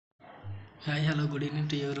Hi, hello, good evening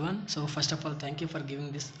to everyone. So first of all, thank you for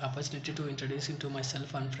giving this opportunity to introduce into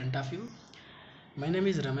myself in front of you. My name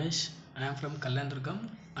is Ramesh. I am from Kallandurgam,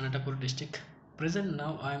 Anantapur district. Present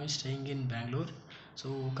now I am staying in Bangalore.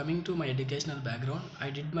 So coming to my educational background, I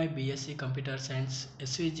did my BSc Computer Science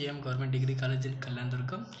SVGM Government Degree College in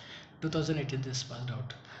Kallandurgam, 2018 this passed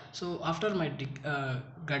out. So after my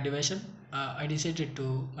graduation, I decided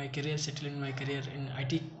to my career settle in my career in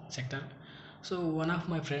IT sector. So one of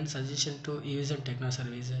my friends suggestion to Evision Techno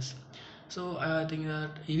Services. So I think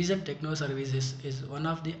that Evision Techno Services is one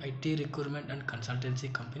of the IT recruitment and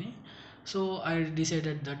consultancy company. So I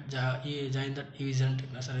decided that join that Evision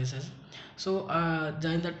Techno Services. So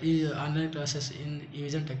join that online classes in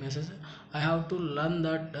Evision Techno Services. I have to learn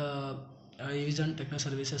that Evision Techno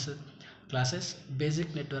Services classes, basic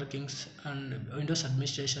networkings and Windows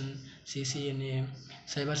administration, CCNA,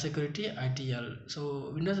 cybersecurity, ITL.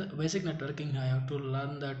 So Windows basic networking, I have to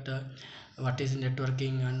learn that what is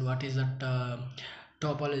networking and what is that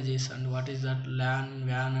topologies and what is that LAN,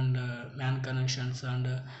 WAN and MAN connections and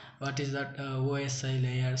what is that OSI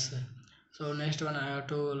layers. So next one I have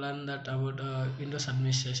to learn that about Windows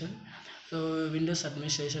administration. So Windows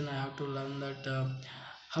administration I have to learn that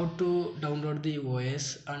how to download the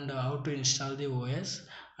OS and how to install the OS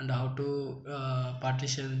and how to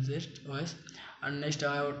partition this OS, and next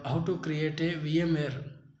how to create a VMware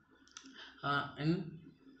in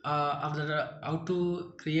after how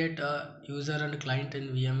to create a user and client in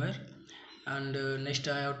VMware, and next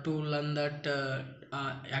I have to learn that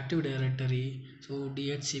Active Directory, so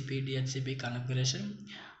DHCP configuration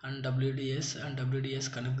and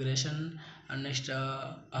WDS configuration, and next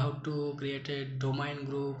how to create a domain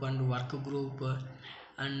group and work group,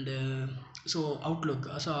 and so Outlook,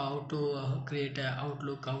 so how to create a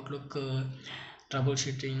Outlook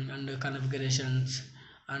troubleshooting and configurations,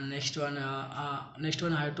 and next one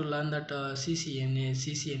I have to learn that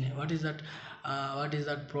CCNA, what is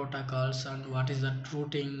that protocols and what is that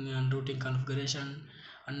routing configuration,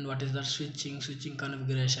 and what is that switching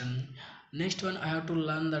configuration. Next one I have to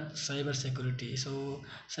learn that cyber security. So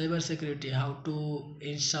cyber security, how to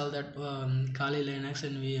install that Kali Linux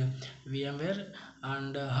in VMware,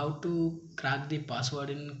 and how to crack the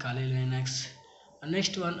password in Kali Linux.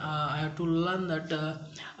 Next one I have to learn that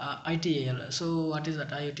ITL. So what is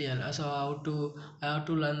that ITL? So I have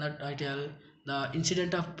to learn that ITL, the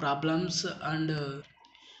incident of problems and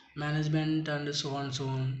management and so on.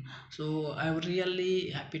 So I'm really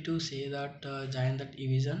happy to say that join that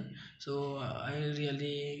division. So I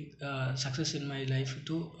really success in my life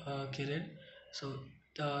to career. So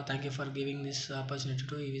thank you for giving this opportunity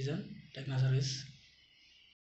to division techno service.